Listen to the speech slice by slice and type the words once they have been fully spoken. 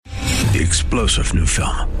The explosive new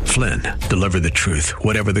film, Flynn, deliver the truth,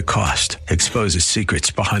 whatever the cost, exposes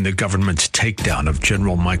secrets behind the government's takedown of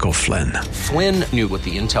General Michael Flynn. Flynn knew what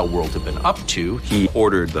the intel world had been up to. He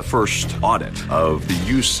ordered the first audit of the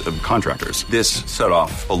use of contractors. This set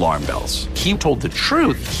off alarm bells. He told the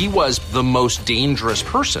truth. He was the most dangerous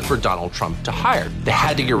person for Donald Trump to hire. They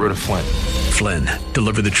had to get rid of Flynn. Flynn,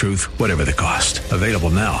 deliver the truth, whatever the cost. Available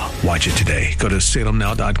now. Watch it today. Go to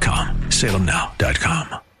salemnow.com.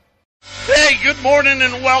 salemnow.com. Hey, good morning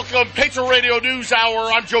and welcome. Patriot Radio News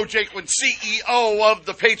Hour. I'm Joe Jaquin, CEO of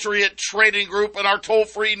the Patriot Trading Group, and our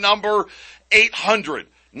toll-free number,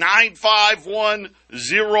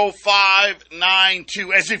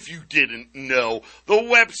 800-951-0592. As if you didn't know. The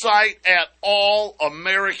website at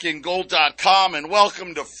allamericangold.com, and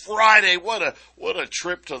welcome to Friday. What a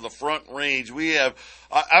trip to the Front Range. We have,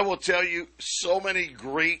 I will tell you, so many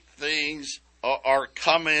great things are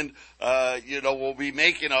coming. We'll be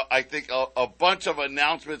making, I think, a bunch of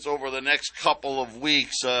announcements over the next couple of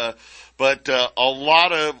weeks. But a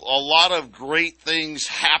lot of great things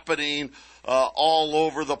happening all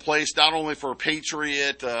over the place, not only for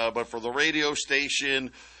Patriot, but for the radio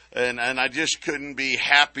station. And I just couldn't be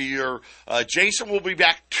happier. Jason will be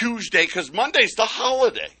back Tuesday because Monday's the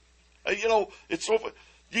holiday. It's so,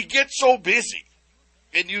 you get so busy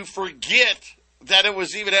and you forget that it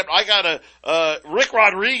was even happening. I got Rick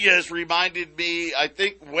Rodriguez reminded me, I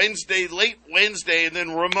think late Wednesday, and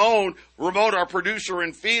then Ramon, our producer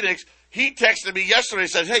in Phoenix, he texted me yesterday and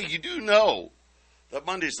said, hey, you do know that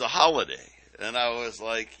Monday's the holiday. And I was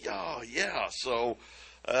like, oh, yeah. So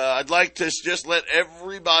I'd like to just let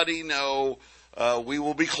everybody know we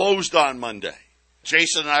will be closed on Monday.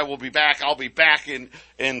 Jason and I will be back. I'll be back in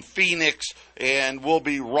Phoenix, and we'll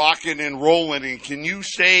be rocking and rolling. And can you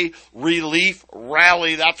say relief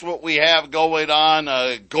rally? That's what we have going on.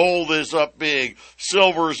 Gold is up big.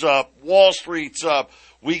 Silver's up. Wall Street's up.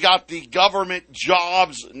 We got the government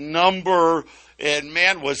jobs number, and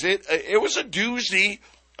man, it was a doozy.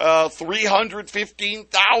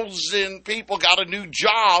 315,000 people got a new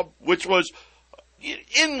job, which was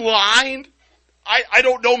in line. I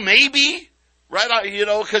don't know, maybe. Right,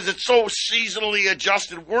 because it's so seasonally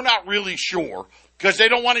adjusted, we're not really sure because they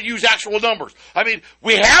don't want to use actual numbers. I mean,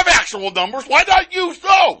 we have actual numbers. Why not use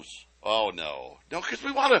those? Oh no, because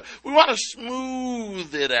we want to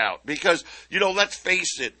smooth it out. Because let's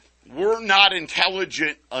face it, we're not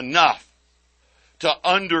intelligent enough to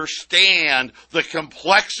understand the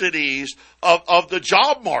complexities of the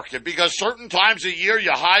job market, because certain times a year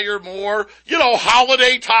you hire more,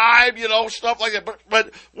 holiday time, stuff like that.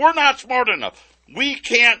 But we're not smart enough. We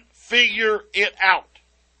can't figure it out.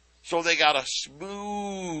 So they got to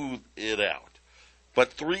smooth it out.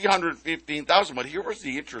 But 315,000, but here was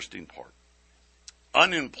the interesting part.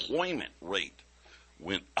 Unemployment rate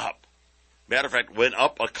went up. Matter of fact, went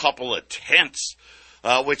up a couple of tenths.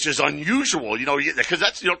 Which is unusual, because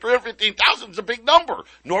that's, 315,000 is a big number.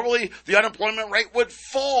 Normally, the unemployment rate would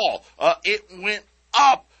fall. It went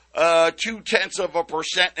up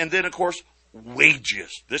 0.2%. And then, of course,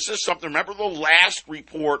 wages. This is something, remember the last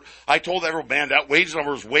report, I told everyone, man, that wage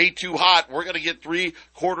number is way too hot. We're going to get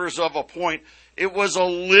 0.75 points. It was a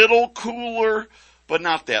little cooler, but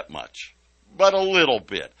not that much, but a little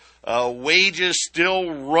bit. Wages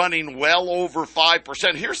still running well over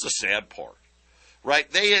 5%. Here's the sad part. Right,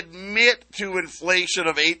 they admit to inflation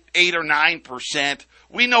of 8 or 9%.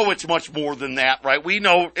 We know it's much more than that, right? We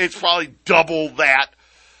know it's probably double that.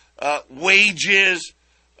 Wages,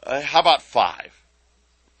 how about 5?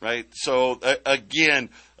 Right? So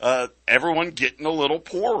again, everyone getting a little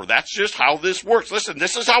poorer. That's just how this works. Listen,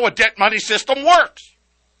 this is how a debt money system works.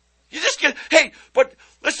 You just get, hey, but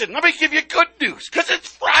listen, let me give you good news, because it's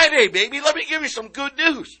Friday, baby. Let me give you some good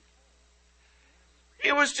news.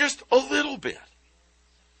 It was just a little bit.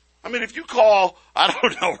 I mean, if you call, I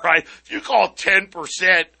don't know, right? If you call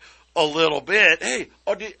 10% a little bit, hey,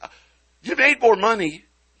 you made more money,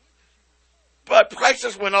 but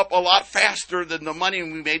prices went up a lot faster than the money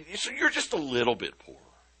we made, so you're just a little bit poorer.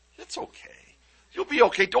 It's okay. You'll be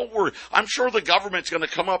okay. Don't worry. I'm sure the government's going to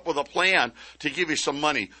come up with a plan to give you some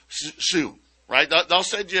money soon, right? They'll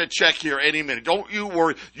send you a check here any minute. Don't you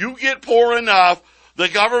worry. You get poor enough, the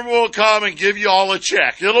government will come and give you all a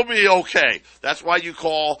check. It'll be okay. That's why you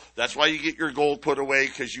call. That's why you get your gold put away,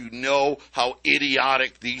 because you know how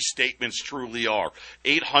idiotic these statements truly are.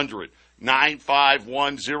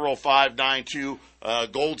 800-951-0592.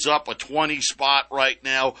 Gold's up a 20 spot right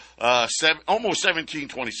now. Almost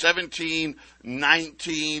 17.20.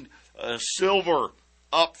 17.19. Silver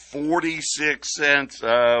up 46 cents.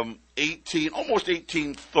 18, almost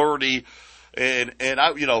 18.30. And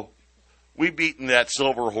I, we've beaten that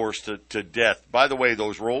silver horse to death. By the way,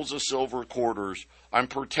 those rolls of silver quarters, I'm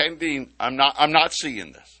pretending I'm not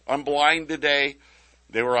seeing this. I'm blind today.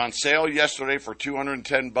 They were on sale yesterday for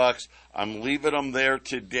 $210. I'm leaving them there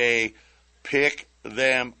today. Pick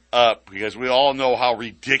them up because we all know how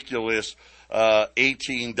ridiculous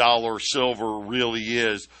 $18 silver really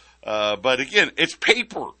is. But again, it's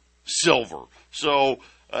paper silver. So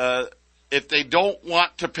if they don't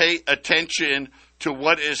want to pay attention to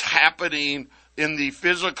what is happening in the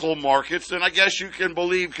physical markets, then I guess you can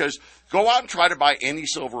believe, because go out and try to buy any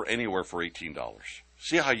silver anywhere for $18.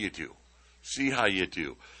 See how you do.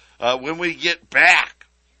 When we get back,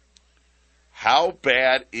 how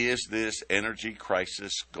bad is this energy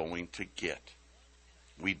crisis going to get?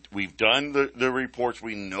 We've done the reports.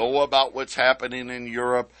 We know about what's happening in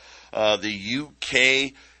Europe. The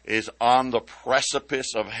UK is on the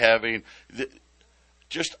precipice of having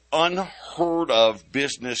just unheard of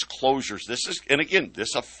business closures. This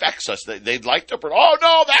affects us. They'd like to, oh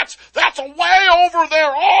no, that's way over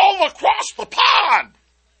there, all across the pond.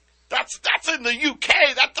 That's in the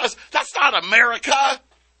UK. That's not America.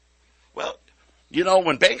 Well,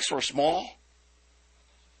 when banks were small,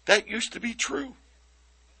 that used to be true.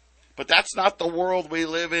 But that's not the world we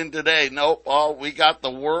live in today. Nope. We got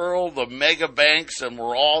the world of mega banks, and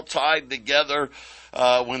we're all tied together.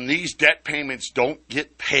 When these debt payments don't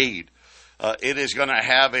get paid, it is going to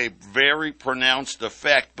have a very pronounced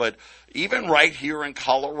effect. But even right here in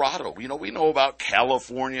Colorado, we know about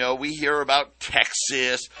California. We hear about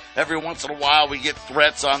Texas. Every once in a while, we get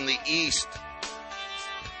threats on the east.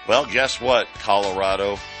 Well, guess what,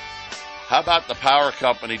 Colorado? How about the power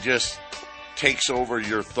company just takes over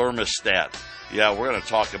your thermostat? Yeah, we're going to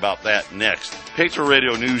talk about that next. Patriot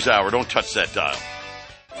Radio News Hour. Don't touch that dial.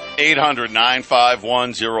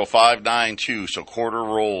 800-951-0592. So quarter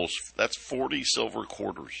rolls. That's 40 silver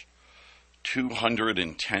quarters.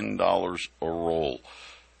 $210 a roll.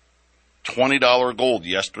 $20 gold.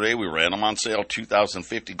 Yesterday we ran them on sale,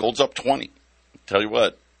 $2,050. Gold's up 20. Tell you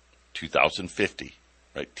what, $2,050.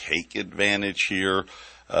 Right? Take advantage here.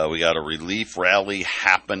 We got a relief rally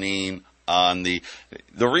happening on the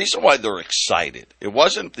reason why they're excited. It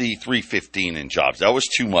wasn't the 315 in jobs. That was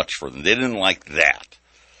too much for them. They didn't like that.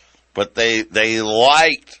 But they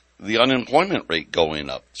liked the unemployment rate going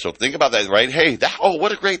up. So think about that, right? Hey,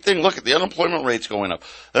 what a great thing. Look at the unemployment rate's going up.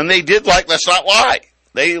 And they did let's not lie.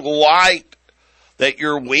 They liked that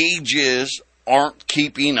your wages aren't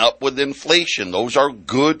keeping up with inflation. Those are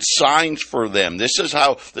good signs for them. This is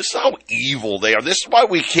how evil they are. This is why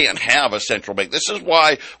we can't have a central bank. This is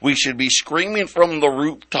why we should be screaming from the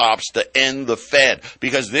rooftops to end the Fed,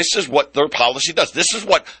 because this is what their policy does. This is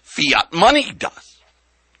what fiat money does.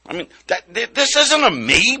 I mean, this isn't a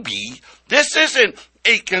maybe. This isn't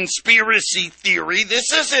a conspiracy theory.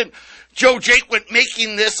 This isn't Joe Jaquin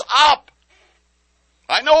making this up.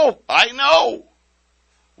 I know.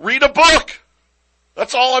 Read a book.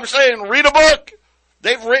 That's all I'm saying. Read a book.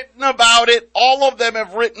 They've written about it. All of them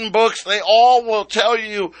have written books. They all will tell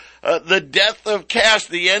you the death of cash,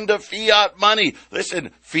 the end of fiat money.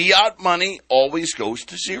 Listen, fiat money always goes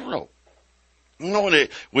to zero. You know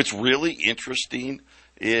what's really interesting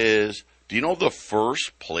is, do you know the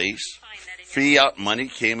first place fiat money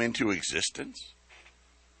came into existence?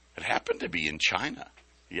 It happened to be in China.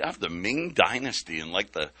 You have the Ming Dynasty in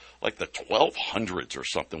like the 1200s or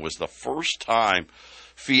something was the first time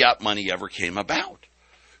fiat money ever came about.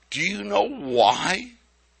 Do you know why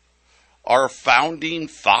our founding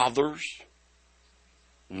fathers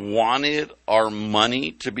wanted our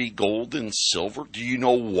money to be gold and silver? Do you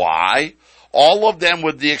know why? All of them,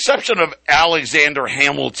 with the exception of Alexander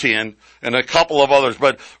Hamilton and a couple of others.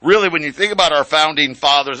 But really, when you think about our founding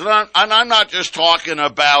fathers, and I'm not just talking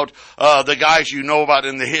about the guys you know about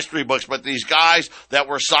in the history books, but these guys that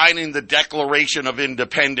were signing the Declaration of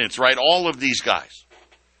Independence, right? All of these guys.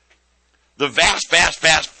 The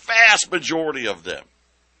vast majority of them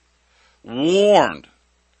warned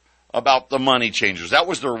about the money changers. That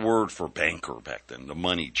was their word for banker back then, the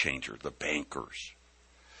money changer, the bankers.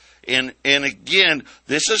 And again,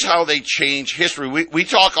 this is how they change history. We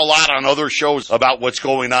talk a lot on other shows about what's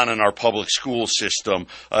going on in our public school system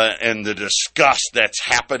and the disgust that's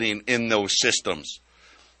happening in those systems.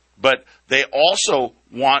 But they also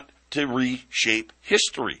want to reshape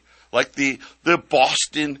history, like the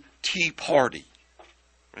Boston Tea Party.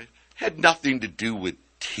 Right? Had nothing to do with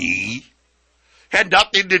tea. Had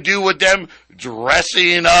nothing to do with them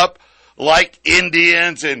dressing up like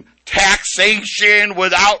Indians and taxation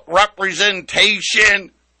without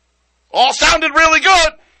representation. All sounded really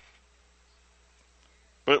good.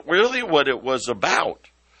 But really what it was about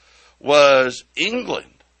was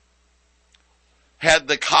England had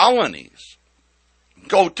the colonies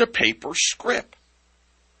go to paper scrip.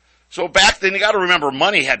 So back then, you got to remember,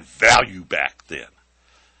 money had value back then.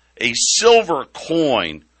 A silver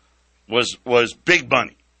coin was big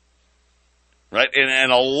money, right?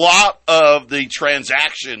 And a lot of the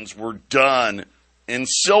transactions were done in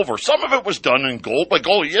silver. Some of it was done in gold, but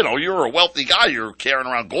gold, you're a wealthy guy, you're carrying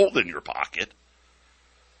around gold in your pocket.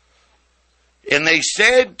 And they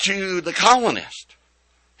said to the colonist,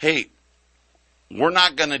 hey, we're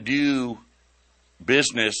not going to do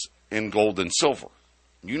business in gold and silver.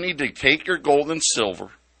 You need to take your gold and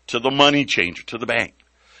silver to the money changer, to the bank,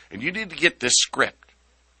 and you need to get this script.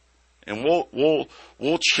 And we'll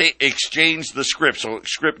exchange the script. So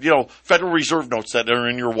script, Federal Reserve notes that are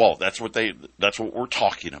in your wallet. That's what we're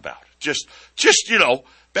talking about. Just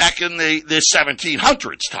back in the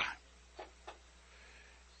 1700s time.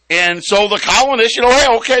 And so the colonists, hey,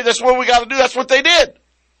 okay, that's what we got to do. That's what they did.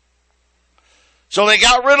 So they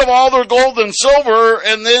got rid of all their gold and silver,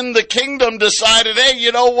 and then the kingdom decided, hey,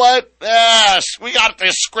 you know what? Yes, we got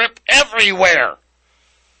this script everywhere.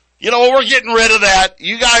 We're getting rid of that.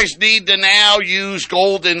 You guys need to now use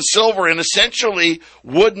gold and silver, and essentially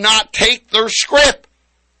would not take their script.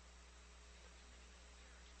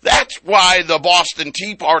 That's why the Boston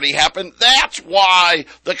Tea Party happened. That's why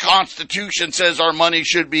the Constitution says our money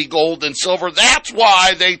should be gold and silver. That's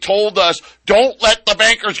why they told us, don't let the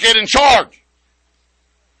bankers get in charge.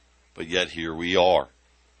 But yet here we are.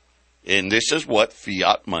 And this is what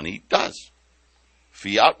fiat money does.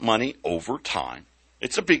 Fiat money over time,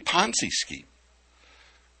 it's a big Ponzi scheme.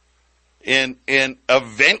 And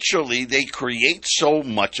eventually they create so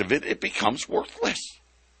much of it, it becomes worthless.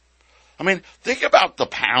 I mean, think about the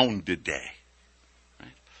pound today.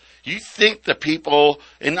 Right? You think the people,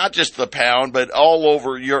 and not just the pound, but all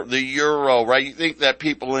over the euro, right? You think that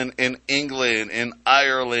people in England, in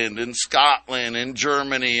Ireland, in Scotland, in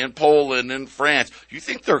Germany, in Poland, in France, you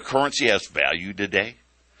think their currency has value today?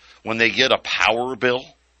 When they get a power bill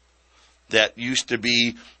that used to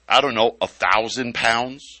be, 1,000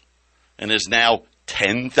 pounds and is now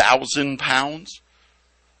 10,000 pounds?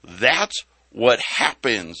 That's what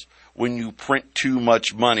happens when you print too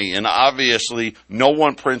much money. And obviously, no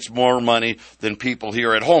one prints more money than people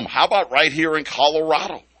here at home. How about right here in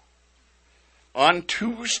Colorado? On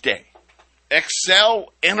Tuesday, Xcel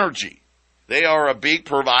Energy. They are a big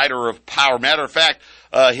provider of power. Matter of fact,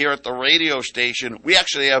 here at the radio station, we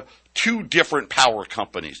actually have two different power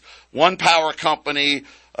companies. One power company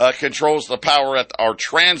controls the power at our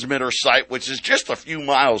transmitter site, which is just a few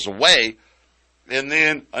miles away. And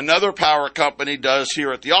then another power company does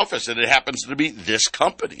here at the office, and it happens to be this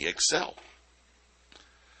company, Xcel.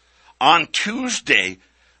 On Tuesday,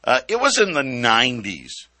 it was in the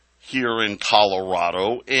 90s here in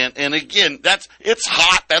Colorado, and again, it's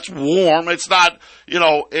hot, that's warm. It's not,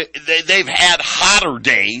 they've had hotter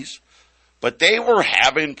days, but they were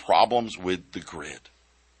having problems with the grid.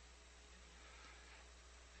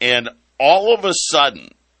 And all of a sudden,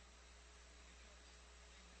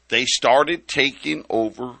 they started taking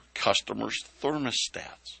over customers'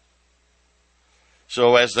 thermostats.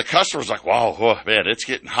 So as the customer's like, wow, man, it's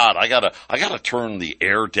getting hot. I gotta turn the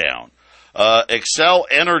air down. Xcel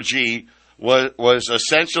Energy was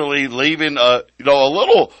essentially leaving a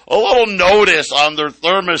little notice on their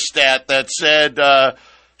thermostat that said,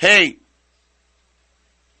 hey,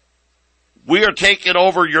 we are taking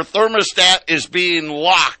over. Your thermostat is being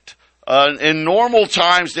locked. In normal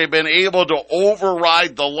times, they've been able to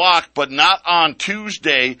override the lock, but not on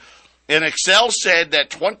Tuesday. And Xcel said that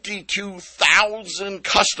 22,000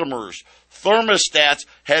 customers' thermostats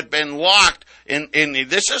had been locked. And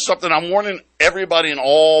this is something I'm warning everybody in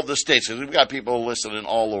all the states, because we've got people listening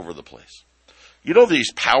all over the place.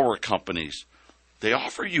 These power companies, they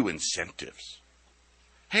offer you incentives.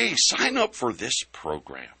 Hey, sign up for this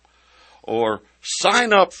program. Or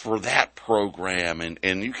sign up for that program,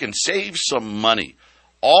 and you can save some money.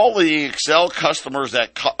 All the Xcel customers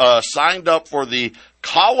that signed up for the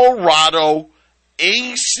Colorado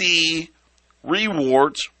AC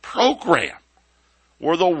Rewards program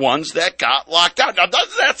were the ones that got locked out. Now,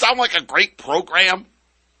 doesn't that sound like a great program?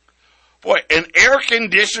 Boy, an air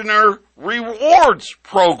conditioner rewards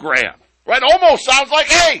program, right? Almost sounds like,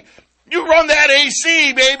 hey, you run that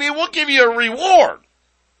AC, baby, we'll give you a reward.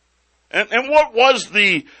 And what was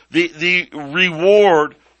the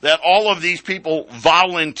reward that all of these people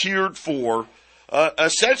volunteered for?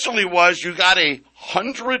 Essentially was you got a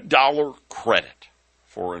 $100 credit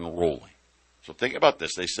for enrolling. So think about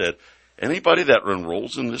this. They said, anybody that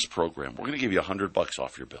enrolls in this program, we're going to give you $100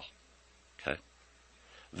 off your bill. Okay.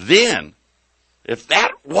 Then, if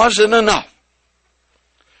that wasn't enough,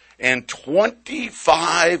 and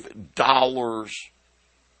 $25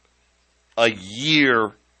 a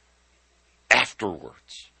year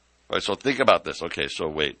afterwards. All right, so think about this. Okay, so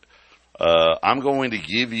wait. I'm going to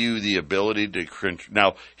give you the ability to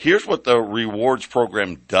now. Here's what the rewards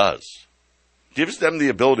program does: gives them the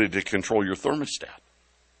ability to control your thermostat.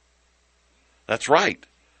 That's right.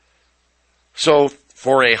 So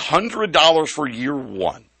for $100 for year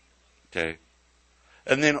one, okay,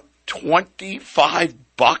 and then $25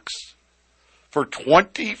 for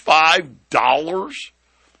 $25.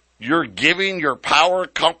 You're giving your power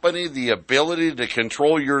company the ability to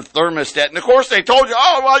control your thermostat. And, of course, they told you,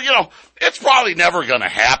 oh, well, it's probably never going to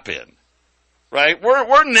happen, right?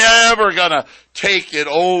 We're never going to take it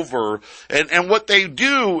over. And what they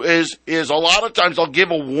do is a lot of times they'll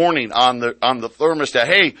give a warning on the thermostat.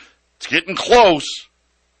 Hey, it's getting close.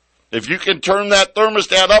 If you can turn that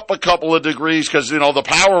thermostat up a couple of degrees because, the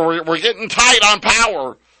power, we're getting tight on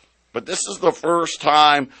power. But this is the first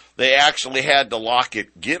time they actually had to lock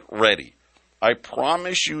it. Get ready. I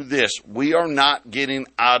promise you this, we are not getting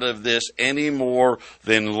out of this any more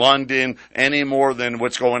than London, any more than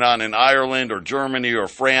what's going on in Ireland or Germany or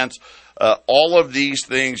France. All of these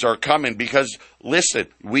things are coming because, listen,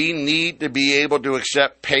 we need to be able to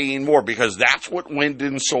accept paying more because that's what wind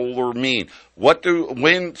and solar mean. What do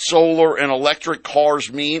wind, solar, and electric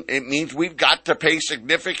cars mean? It means we've got to pay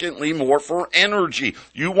significantly more for energy.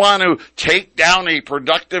 You want to take down a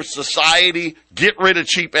productive society, get rid of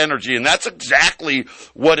cheap energy. And that's exactly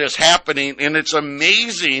what is happening. And it's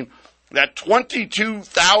amazing that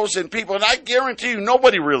 22,000 people, and I guarantee you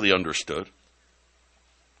nobody really understood.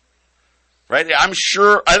 Right? I'm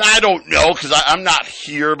sure, and I don't know because I'm not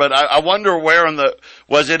here, but I wonder where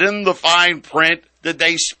was it in the fine print? Did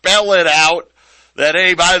they spell it out that,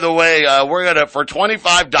 hey, by the way, we're going to, for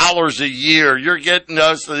 $25 a year, you're getting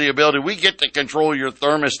us the ability, we get to control your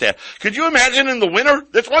thermostat. Could you imagine in the winter?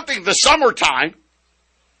 That's one thing, the summertime.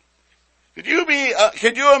 Could you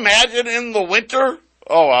imagine in the winter?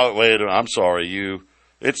 Oh, wait a minute, I'm sorry,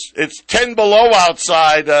 It's 10 below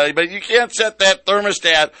outside, but you can't set that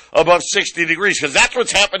thermostat above 60 degrees because that's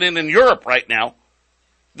what's happening in Europe right now.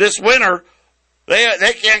 This winter,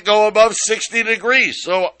 they can't go above 60 degrees.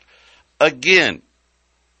 So, again,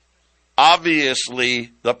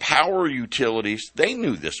 obviously, the power utilities, they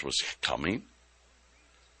knew this was coming.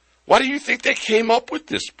 Why do you think they came up with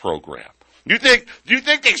this program? Do you think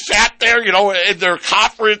they sat there, in their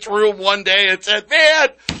conference room one day and said, man,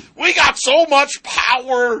 we got so much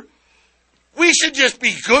power. We should just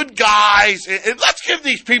be good guys and let's give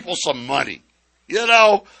these people some money.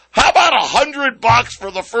 How about $100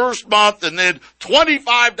 for the first month and then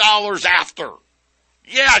 $25 after?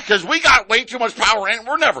 Yeah, because we got way too much power and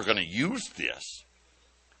we're never going to use this.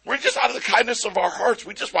 We're just out of the kindness of our hearts.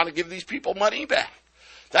 We just want to give these people money back.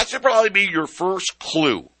 That should probably be your first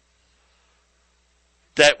clue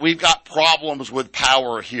that we've got problems with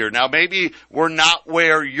power here. Now, maybe we're not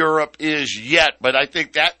where Europe is yet, but I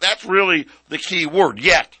think that's really the key word,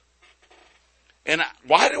 yet. And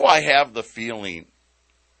why do I have the feeling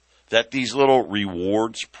that these little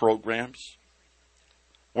rewards programs,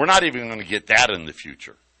 we're not even going to get that in the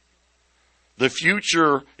future. The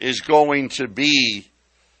future is going to be,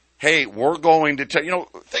 hey, we're going to tell,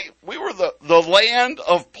 we were the land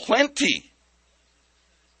of plenty.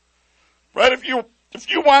 Right? If you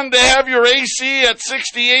wanted to have your AC at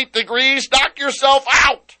 68 degrees, knock yourself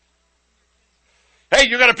out. Hey,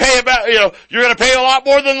 you're going to pay you're going to pay a lot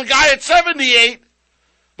more than the guy at 78,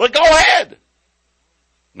 but go ahead.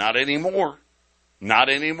 Not anymore. Not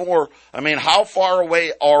anymore. I mean, how far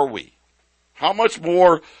away are we? How much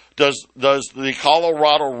more does the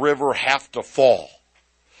Colorado River have to fall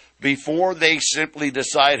before they simply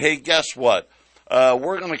decide, hey, guess what?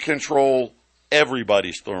 We're going to control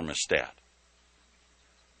everybody's thermostat.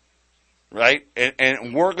 Right?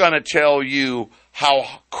 And we're going to tell you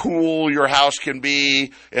how cool your house can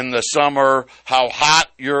be in the summer, how hot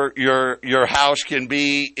your house can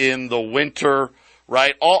be in the winter,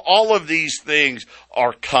 right? All of these things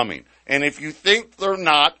are coming. And if you think they're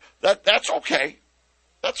not, that's okay.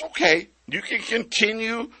 That's okay. You can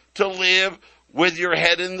continue to live with your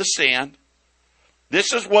head in the sand.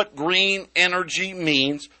 This is what green energy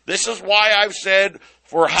means. This is why I've said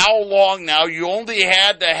for how long now you only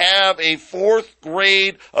had to have a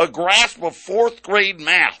grasp of fourth grade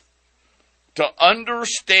math to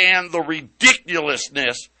understand the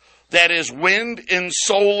ridiculousness that is wind and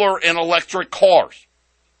solar and electric cars.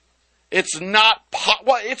 It's not,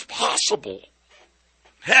 it's possible.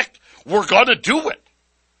 Heck, we're going to do it.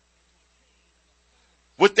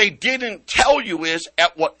 What they didn't tell you is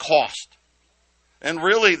at what cost. And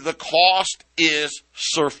really, the cost is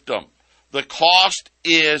serfdom. The cost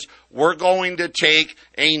is we're going to take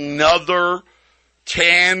another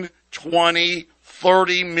 10, 20,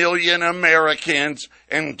 30 million Americans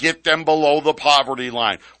and get them below the poverty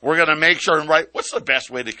line. We're going to make sure, right? What's the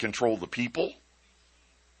best way to control the people?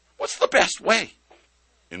 What's the best way?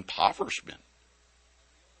 Impoverishment.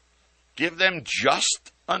 Give them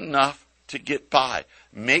just enough to get by.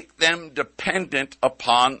 Make them dependent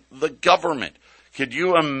upon the government. Could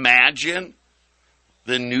you imagine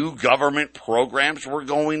the new government programs we're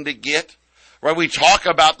going to get? Right, we talk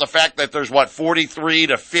about the fact that there's, 43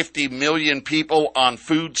 to 50 million people on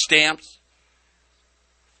food stamps.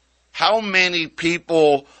 How many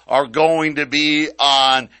people are going to be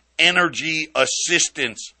on energy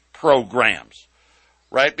assistance programs?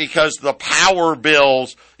 Right, because the power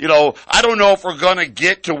bills, I don't know if we're going to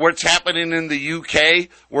get to what's happening in the UK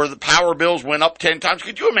where the power bills went up 10 times.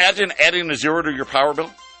 Could you imagine adding a zero to your power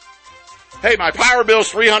bill? Hey, my power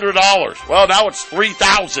bill's $300. Well, now it's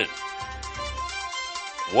 $3,000.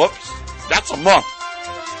 Whoops. That's a month.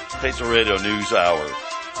 Patriot Radio News Hour.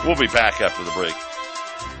 We'll be back after the break.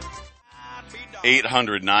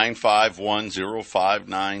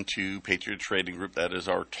 800-951-0592, Patriot Trading Group. That is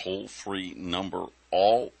our toll-free number.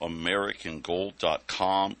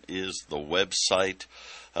 AllAmericanGold.com is the website.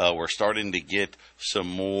 We're starting to get some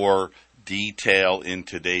more detail in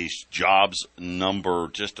today's jobs number.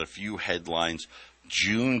 Just a few headlines.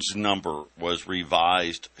 June's number was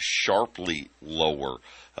revised sharply lower.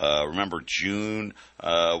 Remember, June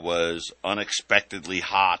was unexpectedly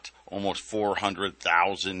hot, almost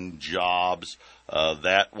 400,000 jobs.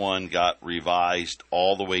 That one got revised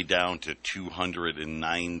all the way down to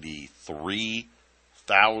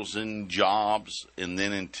 293,000 jobs. And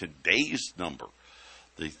then in today's number,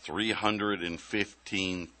 the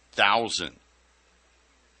 315,000.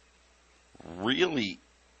 Really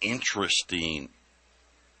interesting,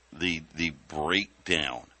 the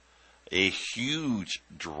breakdown. A huge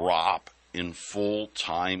drop in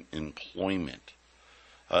full-time employment.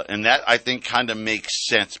 And that, I think, kind of makes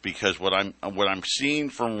sense because what I'm seeing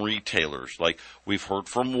from retailers, like we've heard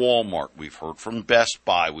from Walmart, we've heard from Best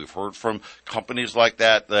Buy, we've heard from companies like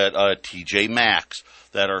that TJ Maxx,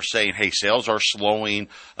 that are saying, hey, sales are slowing,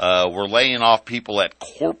 we're laying off people at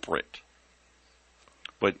corporate.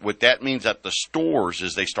 But what that means at the stores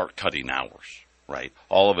is they start cutting hours. Right.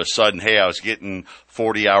 All of a sudden, hey, I was getting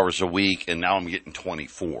 40 hours a week, and now I'm getting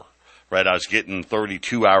 24. Right. I was getting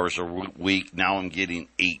 32 hours a week. Now I'm getting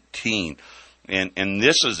 18. And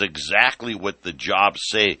this is exactly what the jobs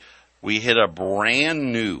say. We hit a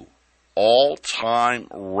brand new all-time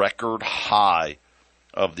record high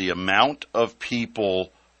of the amount of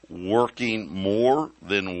people working more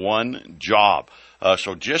than one job.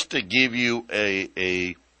 So just to give you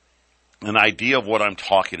an idea of what I'm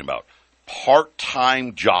talking about.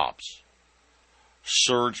 Part-time jobs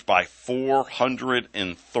surged by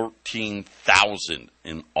 413,000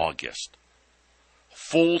 in August.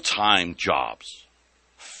 Full-time jobs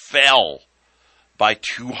fell by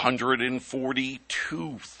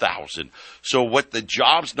 242,000. So what the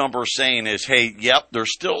jobs number is saying is, hey, yep, they're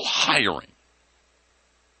still hiring.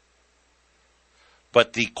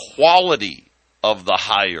 But the quality of the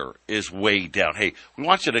hire is way down. Hey, we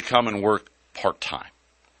want you to come and work part-time.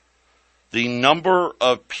 The number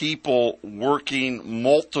of people working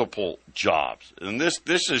multiple jobs, and this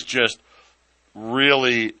is just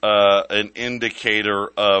really an indicator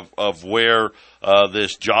of where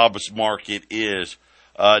this jobs market is,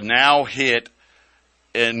 now hit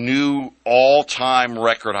a new all-time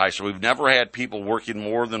record high. So we've never had people working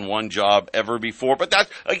more than one job ever before. But that's,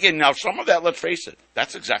 again, now some of that, let's face it,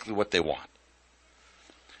 that's exactly what they want.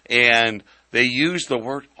 And they use the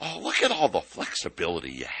word, oh, look at all the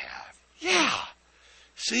flexibility you have. Yeah.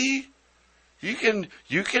 See? You can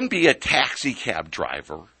be a taxi cab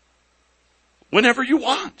driver whenever you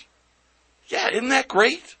want. Yeah, isn't that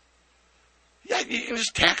great? Yeah, you can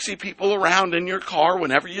just taxi people around in your car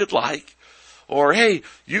whenever you'd like. Or, hey,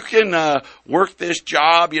 you can work this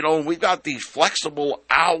job, and we've got these flexible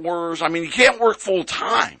hours. I mean, you can't work full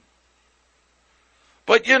time.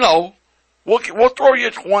 But, we'll throw you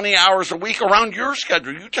 20 hours a week around your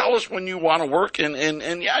schedule. You tell us when you want to work,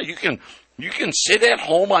 and yeah, you can sit at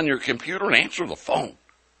home on your computer and answer the phone.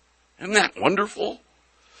 Isn't that wonderful?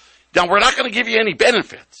 Now, we're not going to give you any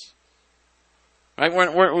benefits. Right?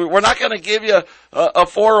 We're not going to give you a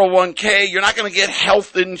 401k. You're not going to get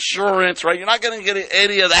health insurance, right? You're not going to get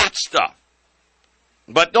any of that stuff.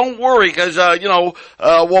 But don't worry, because,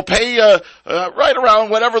 we'll pay you right around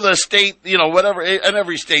whatever the state, whatever, and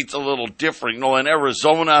every state's a little different. In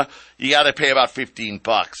Arizona, you got to pay about $15.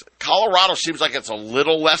 Colorado seems like it's a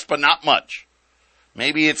little less, but not much.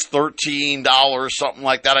 Maybe it's $13, something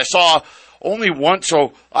like that. I saw only one,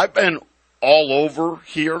 so I've been all over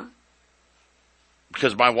here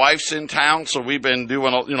because my wife's in town, so we've been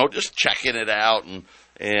doing, just checking it out,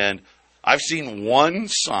 and I've seen one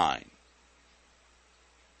sign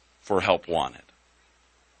for help wanted.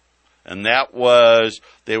 And that was,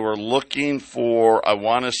 they were looking for, I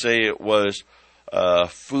want to say it was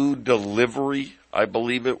food delivery, I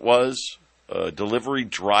believe it was, delivery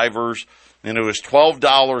drivers, and it was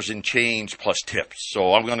 $12 and change plus tips.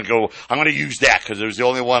 So I'm going to use that because it was the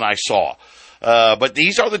only one I saw. But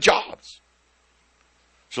these are the jobs.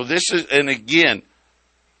 So this is, and again,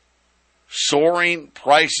 soaring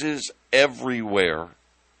prices everywhere.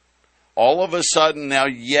 All of a sudden now,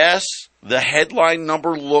 yes, the headline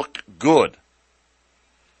number looked good.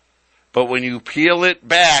 But when you peel it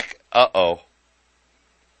back,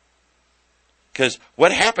 because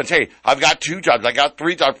what happens? Hey, I've got 2 jobs. I got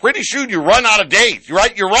 3 jobs. Pretty soon you run out of days,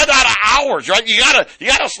 right? You run out of hours, right? You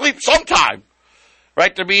gotta sleep sometime,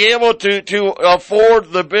 right? To be able to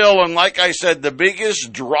afford the bill. And like I said, the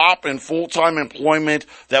biggest drop in full-time employment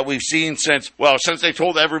that we've seen since they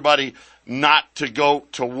told everybody not to go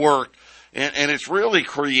to work. And it's really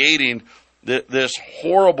creating this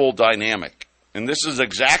horrible dynamic. And this is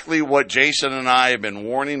exactly what Jason and I have been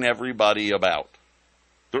warning everybody about.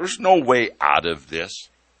 There's no way out of this.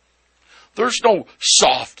 There's no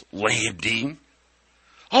soft landing.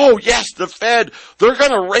 Oh, yes, the Fed, they're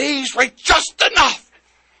going to raise rate just enough.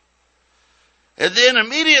 And then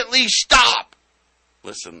immediately stop.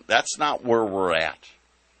 Listen, that's not where we're at.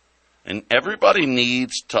 And everybody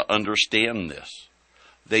needs to understand this.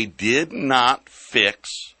 They did not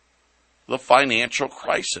fix the financial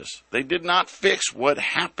crisis. They did not fix what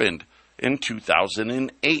happened in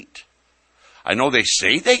 2008. I know they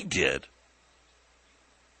say they did,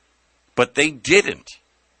 but they didn't.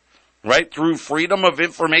 Right? Through freedom of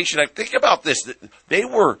information. I think about this. They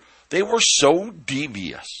were so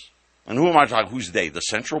devious. And who am I talking? Who's they? The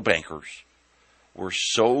central bankers were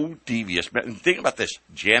so devious. And think about this.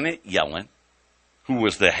 Janet Yellen, who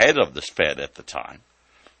was the head of the Fed at the time,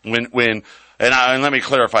 and let me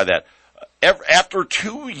clarify that. After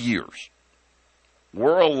 2 years,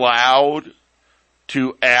 we're allowed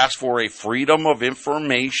to ask for a Freedom of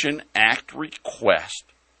Information Act request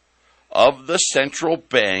of the central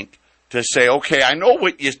bank to say, okay, I know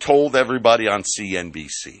what you told everybody on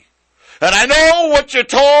CNBC. And I know what you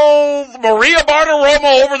told Maria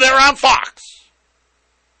Bartiromo over there on Fox.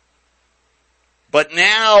 But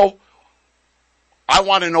now, I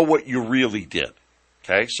want to know what you really did.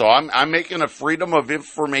 Okay, so I'm making a Freedom of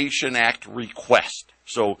Information Act request.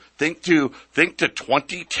 So think to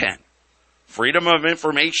 2010. Freedom of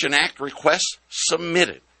Information Act request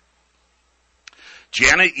submitted.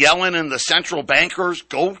 Janet Yellen and the central bankers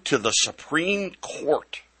go to the Supreme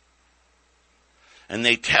Court. And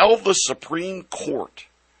they tell the Supreme Court,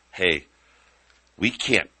 hey, we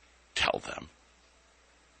can't tell them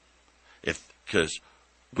because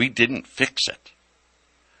we didn't fix it.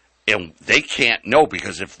 And they can't know,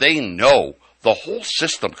 because if they know, the whole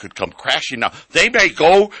system could come crashing down. They may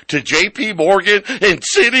go to J.P. Morgan and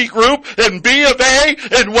Citigroup and B of A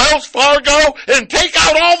and Wells Fargo and take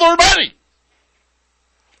out all their money.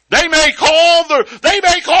 They may call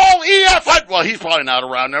EF. Well, he's probably not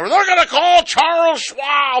around there. They're going to call Charles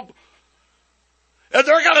Schwab. And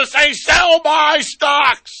they're going to say, sell my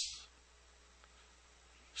stocks.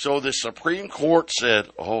 So the Supreme Court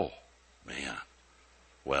said, oh, man.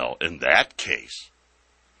 Well, in that case,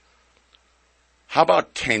 how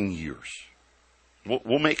about 10 years?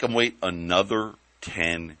 We'll make them wait another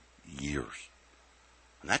 10 years.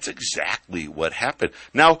 And that's exactly what happened.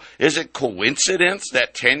 Now, is it coincidence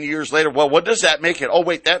that 10 years later, well, what does that make it? Oh,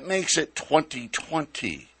 wait, that makes it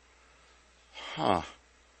 2020. Huh.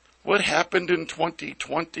 What happened in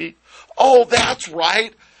 2020? Oh, that's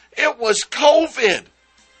right. It was COVID.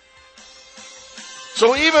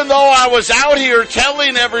 So even though I was out here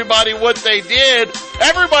telling everybody what they did,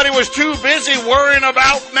 everybody was too busy worrying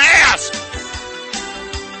about masks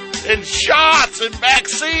and shots and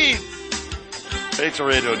vaccines.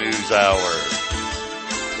 Patriot Radio News Hour.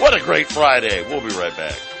 What a great Friday. We'll be right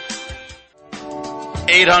back.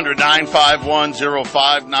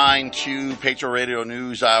 800-951-0592, Patriot Radio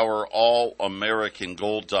News Hour,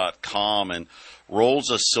 allamericangold.com, and rolls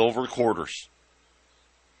of silver quarters.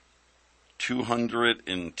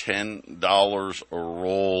 $210 a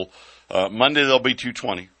roll. Monday they'll be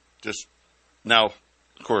 $220. Just now,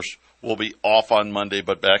 Of course, we'll be off on Monday,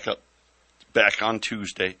 but back on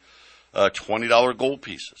Tuesday. $20 gold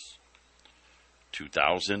pieces,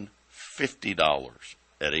 $2,050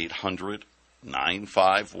 at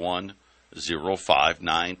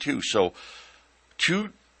 800-951-0592. So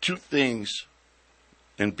two things,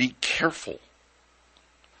 and be careful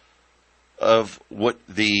of what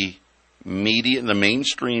the media, the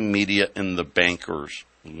mainstream media, and the bankers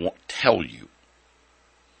tell you.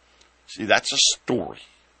 See, that's a story.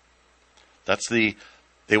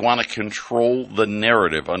 They want to control the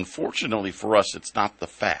narrative. Unfortunately for us, it's not the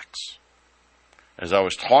facts. As I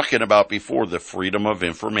was talking about before, the Freedom of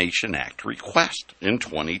Information Act request in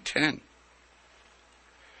 2010.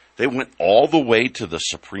 They went all the way to the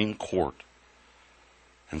Supreme Court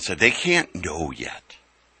and said they can't know yet.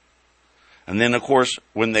 And then, of course,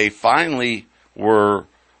 when they finally were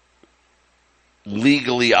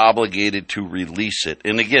legally obligated to release it,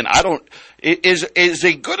 and again, is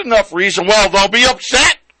a good enough reason, well, they'll be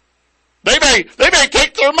upset. They may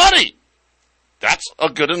take their money. That's a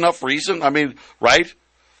good enough reason. I mean, right?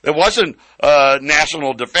 It wasn't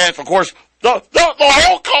national defense. Of course, the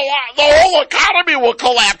whole economy will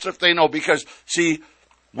collapse if they know. Because, see,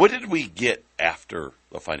 what did we get after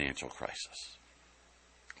the financial crisis?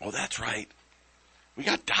 Oh, that's right. We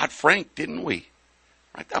got Dodd-Frank, didn't we?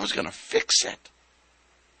 Right? That was going to fix it.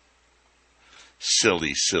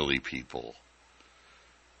 Silly, silly people.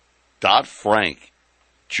 Dodd-Frank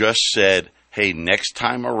just said, hey, next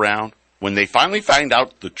time around, when they finally find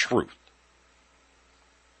out the truth,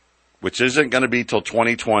 which isn't going to be till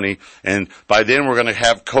 2020, and by then we're going to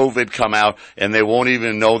have COVID come out, and they won't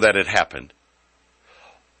even know that it happened.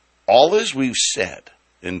 All as we've said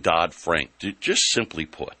in Dodd-Frank, just simply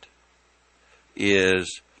put,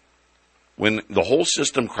 is when the whole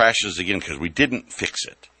system crashes again, because we didn't fix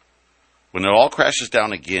it, when it all crashes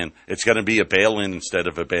down again, it's going to be a bail-in instead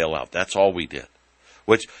of a bailout. That's all we did.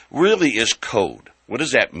 Which really is code. What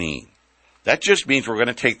does that mean? That just means we're going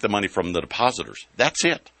to take the money from the depositors. That's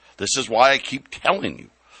it. This is why I keep telling you,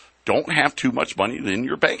 don't have too much money in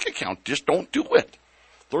your bank account. Just don't do it.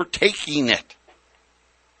 They're taking it.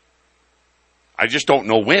 I just don't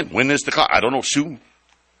know when. When is the clock? I don't know, soon.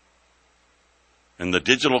 And the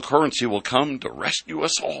digital currency will come to rescue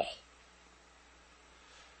us all.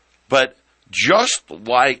 But just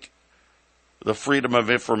like the Freedom of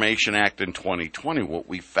Information Act in 2020, what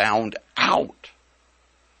we found out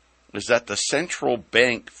is that the central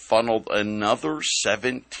bank funneled another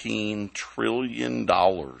 $17 trillion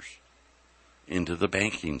into the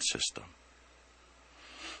banking system.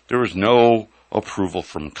 There was no approval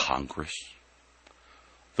from Congress.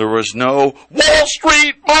 There was no Wall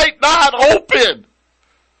Street might not open.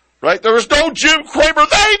 Right? There was no Jim Cramer.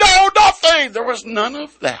 They know nothing. There was none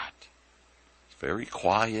of that. It's very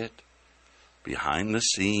quiet. Behind the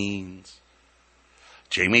scenes.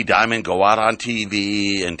 Jamie Dimon go out on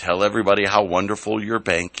TV and tell everybody how wonderful your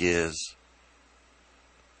bank is.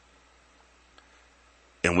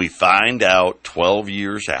 And we find out 12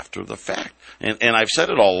 years after the fact. And I've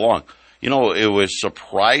said it all along. You know, it was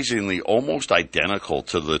surprisingly almost identical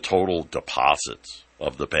to the total deposits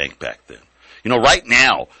of the bank back then. You know, right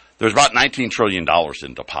now, there's about $19 trillion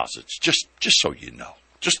in deposits. Just so you know.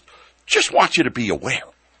 Just want you to be aware.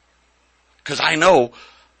 Because I know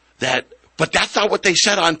that, but that's not what they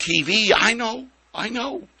said on TV. I know.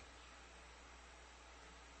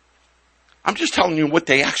 I'm just telling you what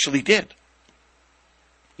they actually did.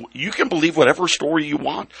 You can believe whatever story you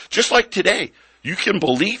want. Just like today, you can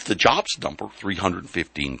believe the jobs number,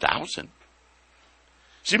 315,000.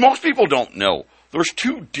 See, most people don't know. There's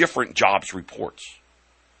two different jobs reports.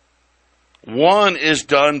 One is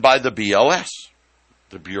done by the BLS,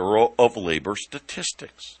 the Bureau of Labor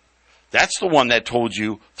Statistics. That's the one that told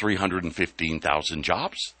you 315,000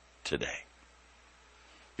 jobs today.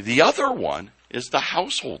 The other one is the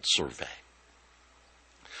household survey.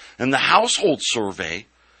 And the household survey,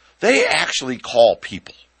 they actually call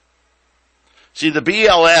people. See, the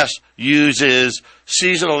BLS uses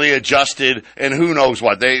seasonally adjusted and who knows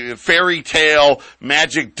what. Fairy tale,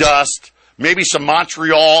 magic dust, maybe some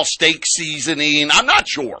Montreal steak seasoning. I'm not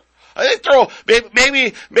sure. They throw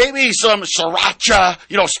maybe some sriracha,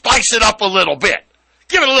 spice it up a little bit.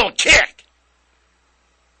 Give it a little kick.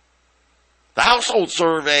 The household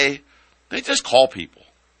survey, they just call people.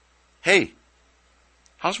 Hey,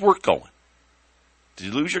 how's work going? Did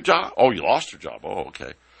you lose your job? Oh, you lost your job. Oh,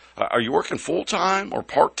 okay. Are you working full-time or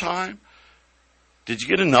part-time? Did you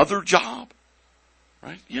get another job?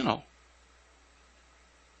 Right?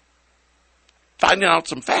 Finding out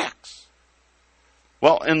some facts.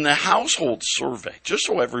 Well, in the household survey, just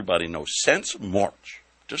so everybody knows, since March,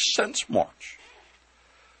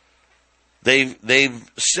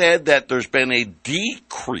 They've said that there's been a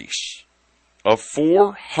decrease of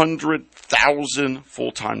 400,000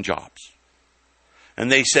 full-time jobs. And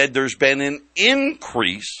they said there's been an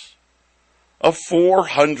increase of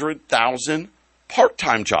 400,000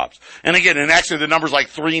 part-time jobs. And again, and actually the number's like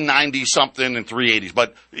 390-something and 380s,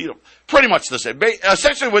 but pretty much the same.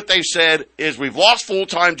 Essentially what they've said is we've lost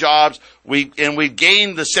full-time jobs, we've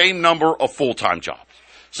gained the same number of full-time jobs.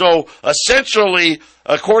 So essentially,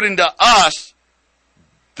 according to us,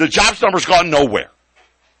 the jobs number's gone nowhere.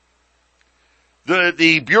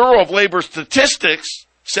 The Bureau of Labor Statistics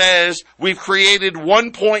says we've created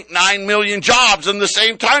 1.9 million jobs in the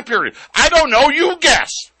same time period. I don't know, you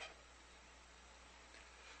guess.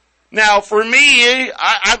 Now, for me,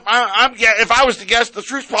 if I was to guess, the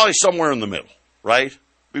truth's probably somewhere in the middle, right?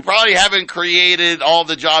 We probably haven't created all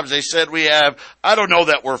the jobs they said we have. I don't know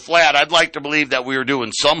that we're flat. I'd like to believe that we are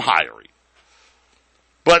doing some hiring.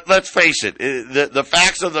 But let's face it, the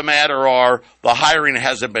facts of the matter are the hiring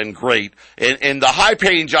hasn't been great. And the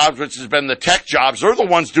high-paying jobs, which has been the tech jobs, they're the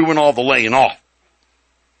ones doing all the laying off.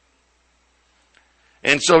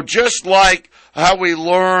 And so just like how we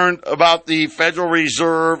learned about the Federal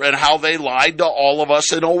Reserve and how they lied to all of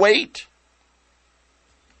us in 2008,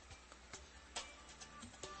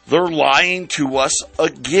 they're lying to us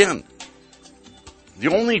again.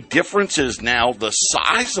 The only difference is now the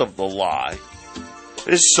size of the lie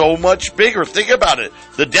is so much bigger. Think about it.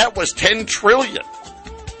 The debt was $10 trillion.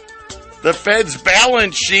 The Fed's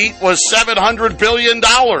balance sheet was $700 billion.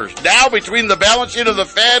 Now, between the balance sheet of the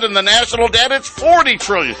Fed and the national debt, it's $40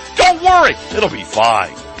 trillion. Don't worry. It'll be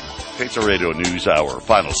fine. Patriot Radio News Hour.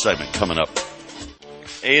 Final segment coming up.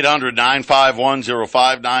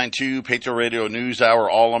 800-951-0592. Patriot Radio News Hour.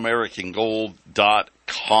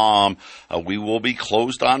 allamericangold.com. We will be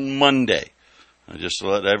closed on Monday. Just to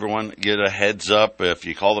let everyone get a heads up, if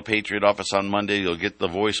you call the Patriot office on Monday, you'll get the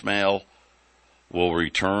voicemail. We'll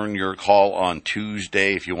return your call on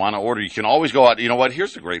Tuesday. If you want to order, you can always go out. You know what?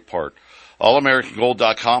 Here's the great part.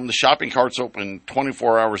 allamericangold.com. The shopping cart's open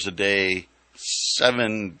 24 hours a day,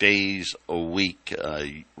 7 days a week.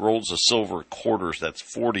 Rolls of silver quarters, that's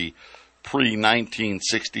 40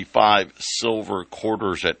 pre-1965 silver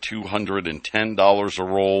quarters at $210 a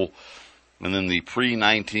roll. And then the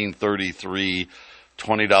pre-1933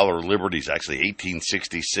 $20 Liberties, actually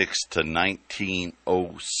 1866 to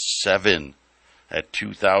 1907 at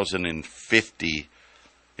 $2,050.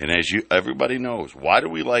 And as everybody knows, why do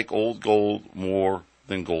we like old gold more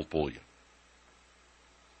than gold bullion?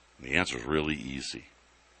 The answer is really easy.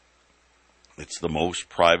 It's the most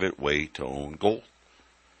private way to own gold.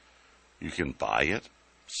 You can buy it,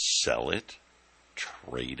 sell it,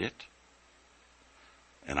 trade it.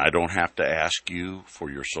 And I don't have to ask you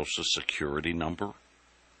for your Social Security number.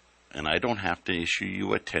 And I don't have to issue you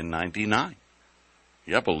a 1099.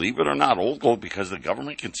 Yeah, believe it or not, old gold, because the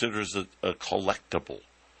government considers it a collectible.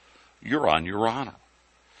 You're on your honor.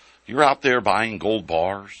 You're out there buying gold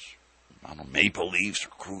bars, I don't know, Maple Leafs or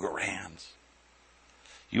Krugerrands.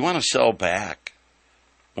 You want to sell back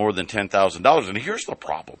more than $10,000. And here's the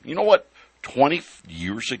problem. You know what? 20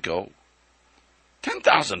 years ago,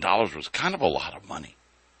 $10,000 was kind of a lot of money.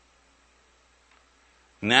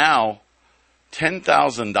 Now,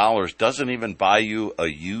 $10,000 doesn't even buy you a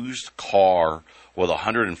used car with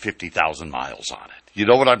 150,000 miles on it. You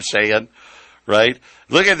know what I'm saying? Right?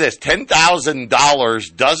 Look at this.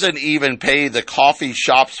 $10,000 doesn't even pay the coffee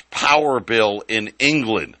shop's power bill in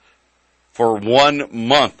England for 1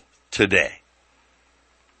 month today.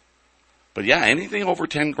 But yeah, anything over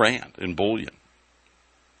 10 grand in bullion.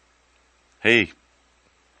 Hey,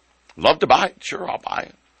 love to buy it. Sure, I'll buy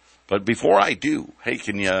it. But before I do, hey,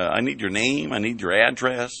 I need your name, I need your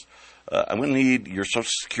address, I'm going to need your Social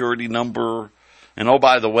Security number, and oh,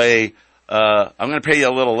 by the way, I'm going to pay you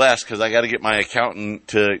a little less because I got to get my accountant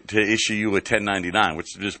to issue you a 1099,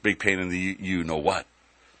 which is just a big pain in the you-know-what.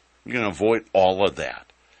 You're going to avoid all of that.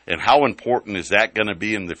 And how important is that going to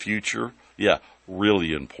be in the future? Yeah,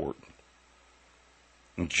 really important.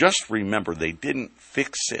 And just remember, they didn't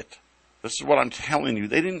fix it. This is what I'm telling you.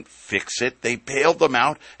 They didn't fix it. They bailed them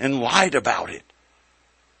out and lied about it.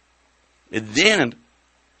 And then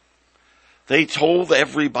they told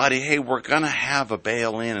everybody, hey, we're going to have a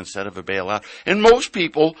bail-in instead of a bailout. And most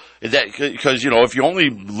people, because, if you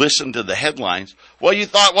only listen to the headlines, well, you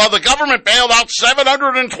thought, well, the government bailed out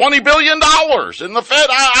 $720 billion. And the Fed,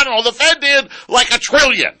 I don't know, the Fed did like $1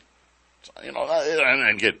 trillion. So, and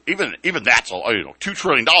again, even that's, $2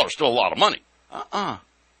 trillion, still a lot of money.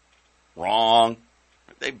 Wrong.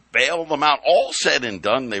 They bailed them out. All said and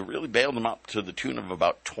done, they really bailed them out to the tune of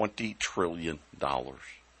about $20 trillion.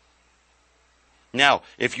 Now,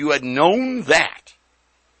 if you had known that,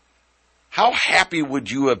 how happy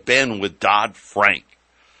would you have been with Dodd-Frank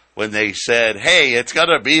when they said, hey, it's going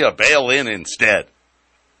to be a bail-in instead?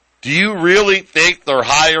 Do you really think they're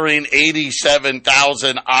hiring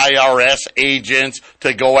 87,000 IRS agents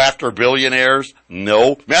to go after billionaires?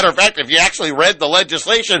 No. Matter of fact, if you actually read the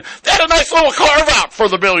legislation, they had a nice little carve-out for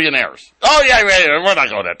the billionaires. Oh, yeah, we're not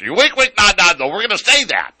going after you. Wink, wink, nod, nod, no. We're going to say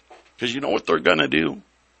that. Because you know what they're going to do?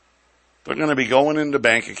 They're going to be going into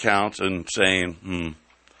bank accounts and saying,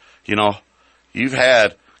 you know, you've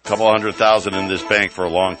had a couple 100,000 in this bank for a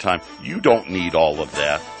long time. You don't need all of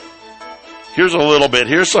that. Here's a little bit.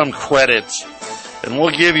 Here's some credits, and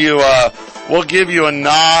we'll give you a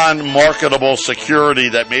non-marketable security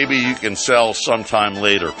that maybe you can sell sometime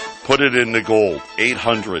later. Put it into gold.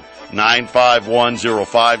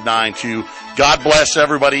 800-951-0592. God bless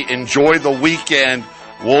everybody. Enjoy the weekend.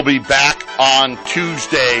 We'll be back on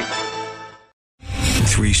Tuesday.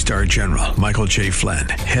 3-star General Michael J. Flynn,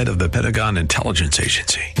 head of the Pentagon Intelligence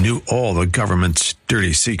Agency, knew all the government's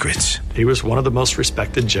dirty secrets. He was one of the most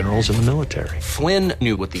respected generals in the military. Flynn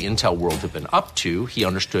knew what the intel world had been up to. He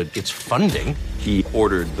understood its funding. He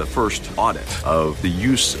ordered the first audit of the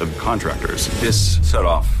use of contractors. This set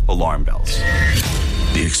off alarm bells.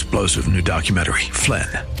 The explosive new documentary, Flynn,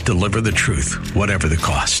 Deliver the Truth, Whatever the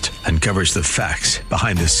Cost, uncovers the facts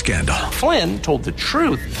behind this scandal. Flynn told the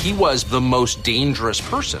truth. He was the most dangerous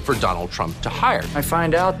person for Donald Trump to hire. I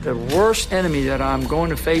find out the worst enemy that I'm going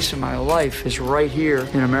to face in my life is right here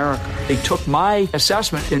in America. They took my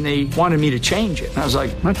assessment and they wanted me to change it. And I was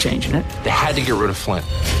like, I'm not changing it. They had to get rid of Flynn.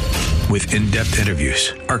 With in-depth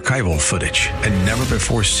interviews, archival footage, and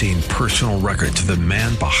never-before-seen personal records of the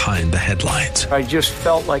man behind the headlines. I just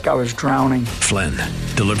felt like I was drowning. Flynn,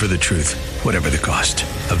 Deliver the Truth, Whatever the Cost.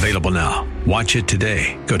 Available now. Watch it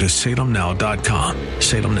today. Go to salemnow.com.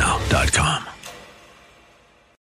 salemnow.com.